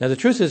 Now, the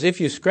truth is, if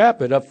you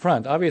scrap it up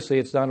front, obviously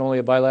it's not only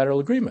a bilateral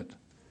agreement.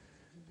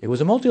 It was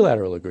a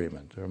multilateral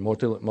agreement, or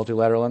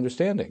multilateral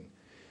understanding.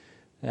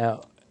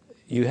 Now,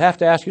 you have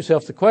to ask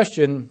yourself the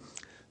question,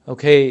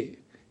 okay,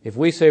 if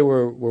we say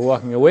we're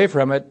walking away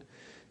from it,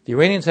 The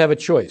Iranians have a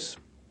choice.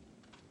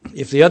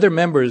 If the other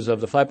members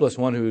of the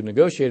 5+1 who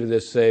negotiated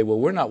this say, well,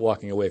 we're not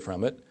walking away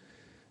from it,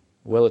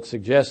 well, it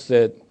suggests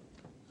that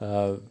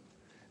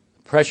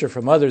pressure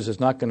from others is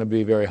not going to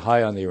be very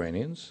high on the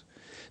Iranians.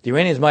 The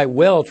Iranians might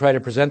well try to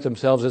present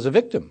themselves as a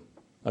victim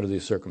under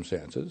these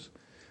circumstances.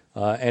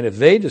 And if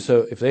they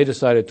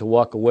decided to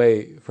walk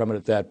away from it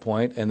at that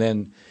point and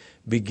then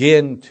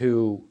begin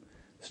to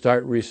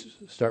start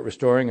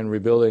restoring and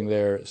rebuilding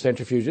their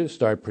centrifuges,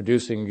 start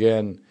producing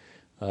again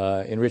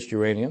enriched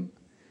uranium,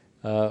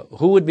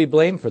 who would be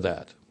blamed for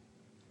that?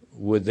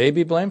 Would they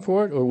be blamed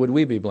for it, or would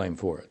we be blamed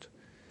for it?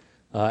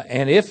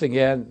 And if,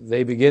 again,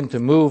 they begin to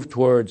move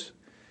towards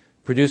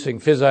producing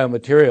fissile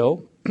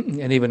material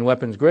and even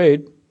weapons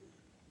grade,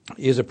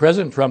 is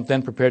President Trump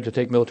then prepared to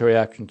take military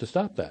action to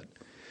stop that?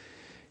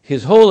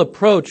 His whole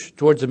approach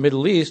towards the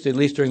Middle East, at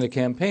least during the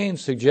campaign,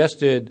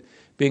 suggested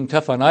being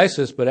tough on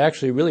ISIS, but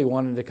actually really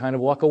wanted to kind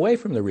of walk away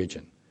from the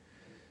region.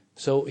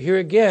 So here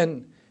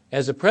again,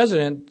 as a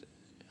president,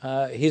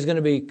 he's going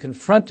to be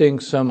confronting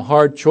some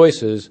hard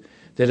choices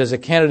that as a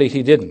candidate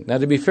he didn't. Now,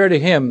 to be fair to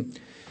him,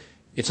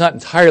 it's not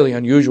entirely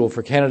unusual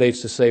for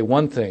candidates to say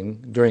one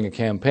thing during a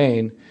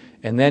campaign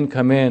and then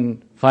come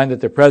in, find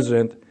that they're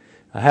president,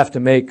 have to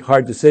make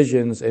hard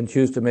decisions and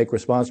choose to make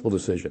responsible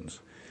decisions.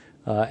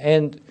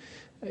 And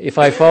if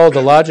I follow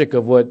the logic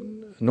of what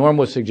Norm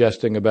was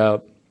suggesting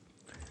about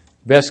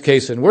best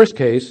case and worst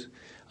case,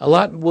 a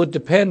lot would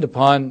depend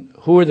upon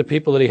who are the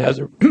people that he has,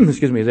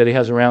 that he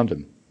has around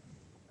him.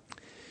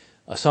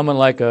 Someone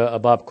like a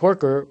Bob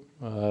Corker,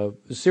 a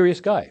serious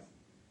guy,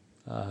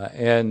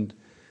 and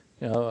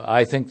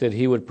I think that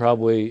he would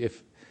probably,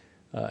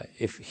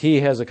 if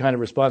he has a kind of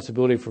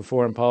responsibility for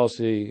foreign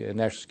policy and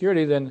national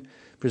security, then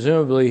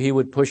presumably he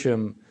would push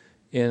him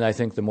in, I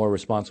think, the more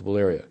responsible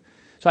area.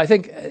 So I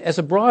think as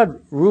a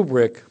broad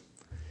rubric,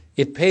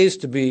 it pays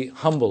to be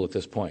humble at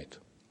this point,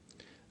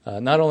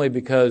 not only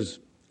because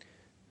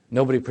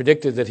nobody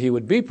predicted that he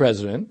would be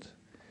president,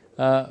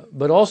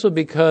 but also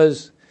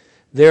because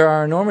there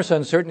are enormous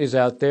uncertainties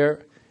out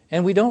there,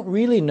 and we don't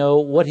really know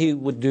what he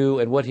would do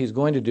and what he's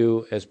going to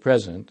do as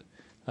president,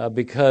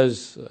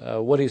 because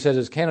what he says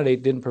as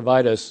candidate didn't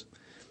provide us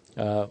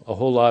a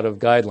whole lot of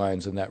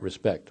guidelines in that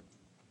respect.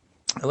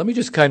 Let me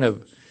just kind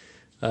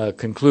of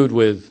conclude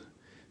with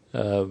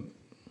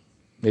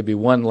maybe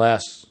one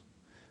last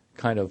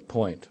kind of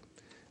point.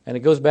 And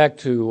it goes back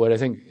to what I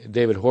think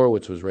David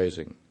Horowitz was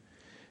raising.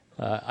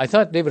 I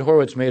thought David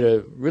Horowitz made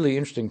a really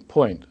interesting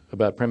point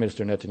about Prime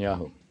Minister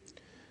Netanyahu,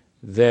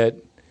 that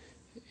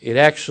it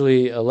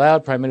actually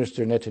allowed Prime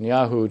Minister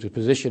Netanyahu to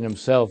position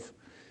himself,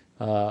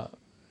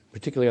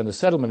 particularly on the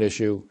settlement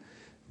issue,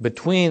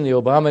 between the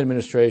Obama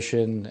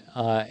administration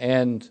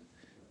and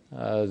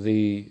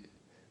the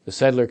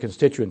settler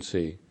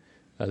constituency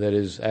that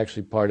is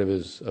actually part of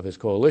his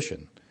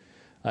coalition.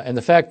 And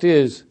the fact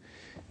is,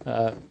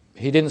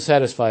 he didn't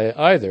satisfy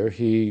either.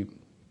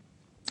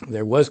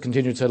 There was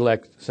continued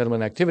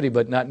settlement activity,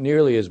 but not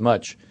nearly as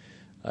much,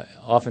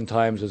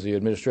 oftentimes, as the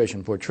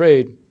administration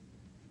portrayed,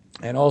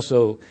 and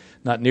also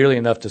not nearly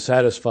enough to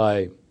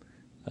satisfy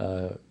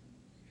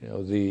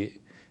the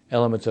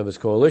elements of his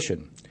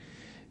coalition.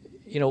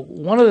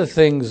 One of the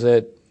things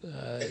that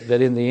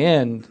in the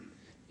end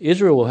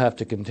Israel will have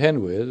to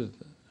contend with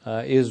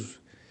is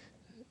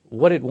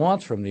what it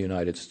wants from the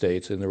United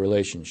States in the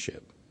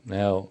relationship.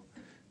 Now,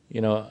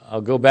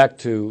 I'll go back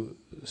to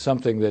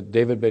something that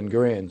David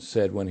Ben-Gurion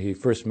said when he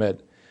first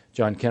met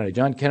John Kennedy.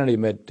 John Kennedy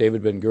met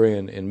David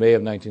Ben-Gurion in May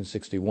of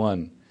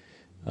 1961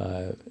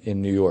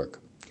 in New York.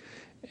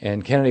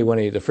 And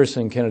Kennedy, the first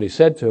thing Kennedy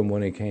said to him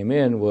when he came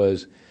in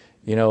was,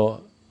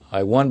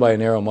 I won by a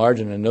narrow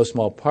margin, and in no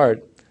small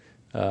part,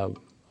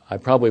 I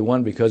probably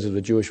won because of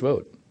the Jewish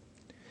vote.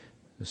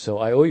 So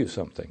I owe you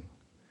something.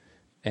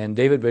 And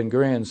David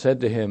Ben-Gurion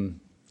said to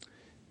him,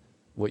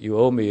 what you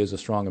owe me is a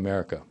strong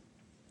America.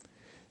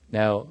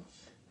 Now,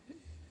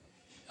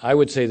 I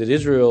would say that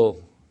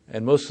Israel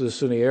and most of the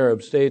Sunni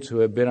Arab states who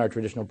have been our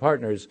traditional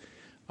partners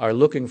are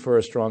looking for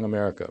a strong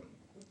America.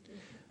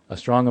 A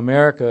strong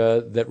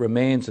America that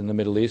remains in the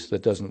Middle East,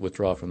 that doesn't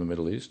withdraw from the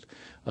Middle East.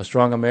 A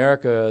strong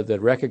America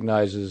that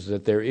recognizes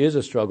that there is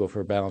a struggle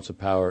for balance of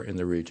power in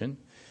the region,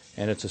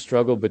 and it's a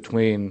struggle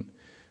between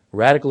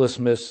radical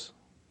Islamists,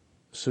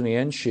 Sunni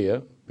and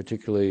Shia,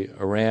 particularly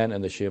Iran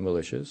and the Shia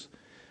militias,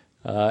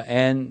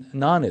 and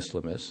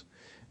non-Islamists.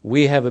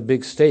 We have a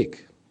big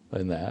stake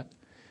in that.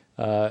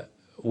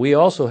 We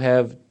also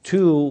have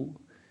two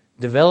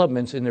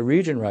developments in the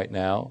region right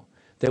now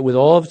that, with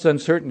all of its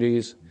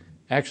uncertainties,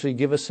 actually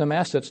give us some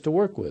assets to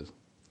work with.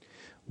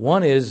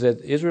 One is that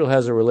Israel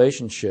has a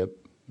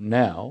relationship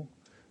now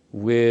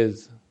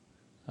with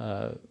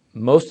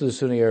most of the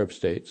Sunni Arab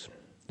states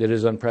that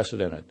is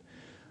unprecedented.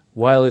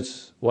 While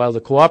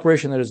the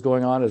cooperation that is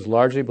going on is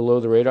largely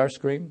below the radar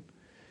screen,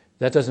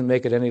 that doesn't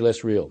make it any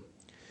less real.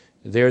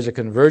 There's a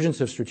convergence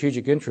of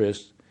strategic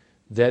interests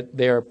that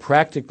they are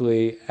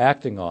practically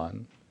acting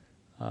on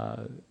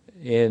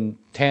in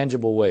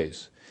tangible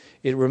ways.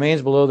 It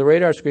remains below the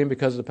radar screen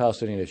because of the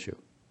Palestinian issue.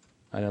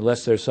 And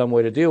unless there's some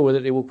way to deal with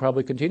it, it will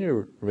probably continue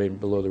to remain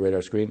below the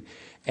radar screen.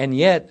 And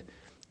yet,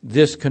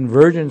 this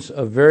convergence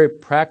of very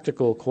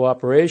practical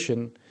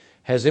cooperation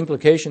has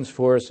implications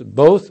for us,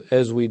 both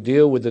as we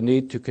deal with the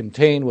need to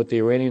contain what the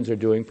Iranians are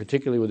doing,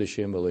 particularly with the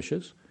Shia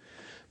militias,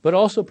 but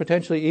also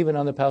potentially even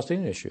on the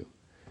Palestinian issue.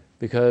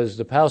 Because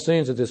the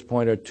Palestinians at this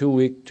point are too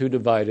weak, too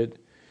divided,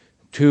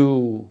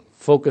 too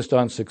focused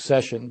on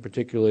succession,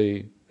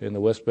 particularly in the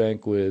West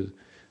Bank with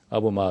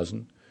Abu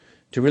Mazen,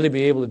 to really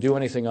be able to do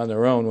anything on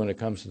their own when it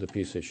comes to the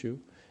peace issue.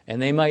 And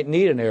they might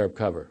need an Arab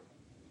cover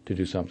to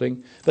do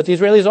something. But the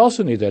Israelis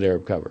also need that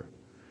Arab cover.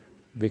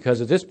 Because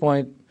at this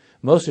point,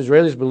 most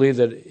Israelis believe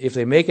that if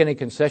they make any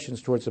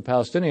concessions towards the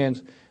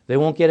Palestinians, they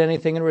won't get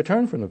anything in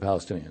return from the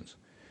Palestinians.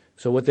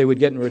 So what they would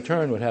get in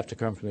return would have to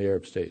come from the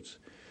Arab states.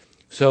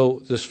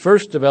 So this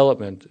first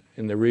development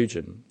in the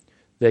region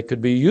that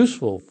could be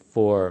useful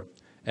for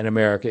an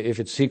America if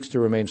it seeks to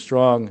remain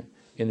strong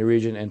in the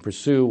region and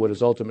pursue what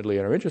is ultimately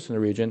in our interest in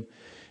the region,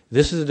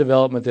 this is a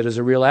development that is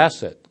a real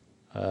asset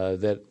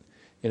that,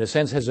 in a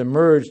sense, has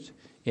emerged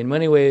in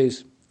many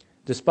ways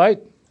despite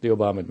the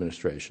Obama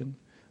administration,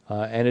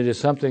 and it is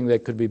something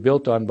that could be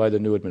built on by the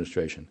new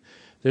administration.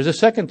 There's a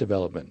second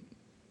development,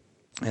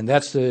 and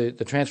that's the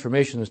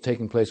transformation that's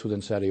taking place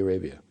within Saudi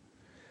Arabia.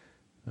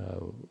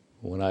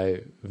 When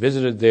I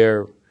visited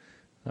there,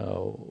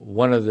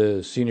 one of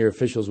the senior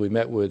officials we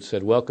met with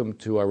said, "Welcome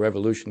to our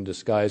revolution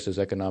disguised as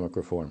economic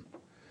reform."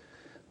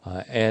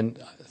 And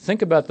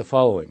think about the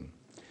following.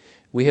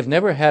 We have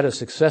never had a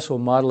successful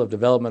model of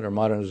development or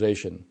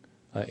modernization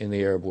in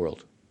the Arab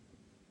world.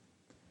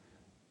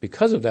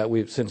 Because of that,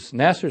 since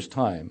Nasser's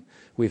time,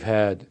 we've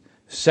had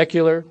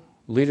secular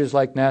leaders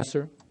like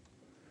Nasser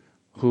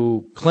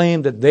who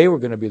claimed that they were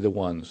going to be the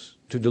ones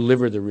to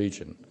deliver the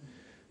region,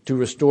 to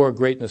restore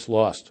greatness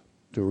lost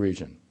to a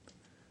region.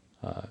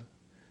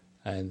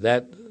 And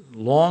that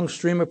long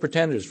stream of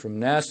pretenders from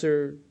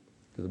Nasser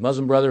to the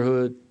Muslim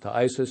Brotherhood to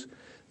ISIS,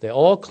 they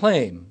all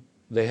claim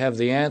they have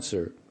the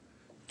answer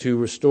to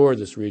restore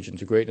this region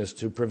to greatness,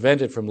 to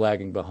prevent it from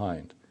lagging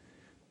behind.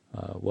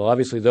 Well,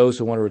 obviously, those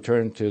who want to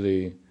return to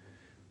the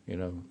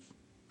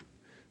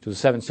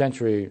 7th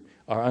century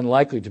are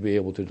unlikely to be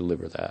able to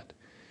deliver that.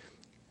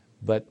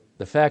 But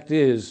the fact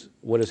is,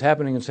 what is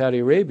happening in Saudi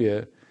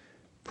Arabia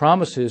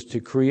promises to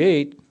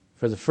create,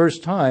 for the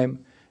first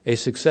time, a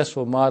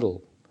successful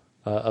model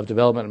of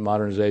development and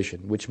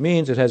modernization, which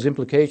means it has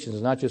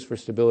implications not just for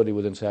stability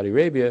within Saudi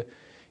Arabia,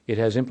 it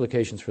has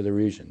implications for the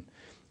region.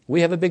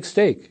 We have a big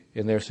stake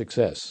in their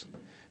success.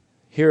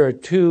 Here are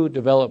two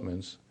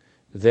developments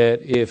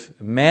that, if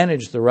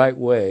managed the right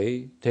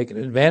way, taken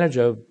advantage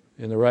of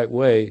in the right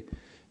way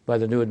by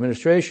the new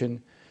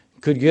administration,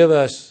 could give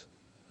us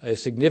a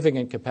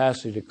significant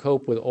capacity to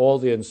cope with all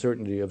the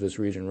uncertainty of this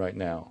region right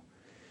now.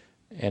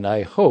 And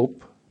I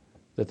hope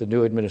that the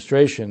new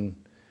administration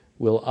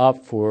will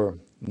opt for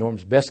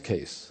Norm's best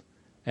case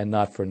and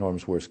not for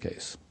Norm's worst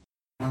case.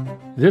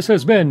 This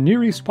has been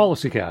Near East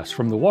PolicyCast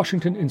from the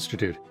Washington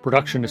Institute.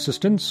 Production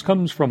assistance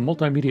comes from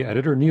multimedia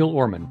editor Neil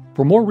Orman.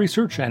 For more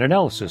research and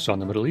analysis on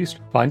the Middle East,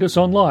 find us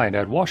online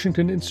at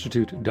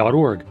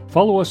washingtoninstitute.org.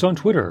 Follow us on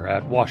Twitter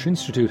at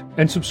WashInstitute,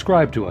 and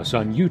subscribe to us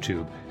on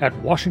YouTube at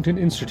Washington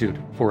Institute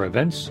for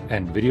events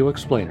and video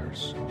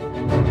explainers.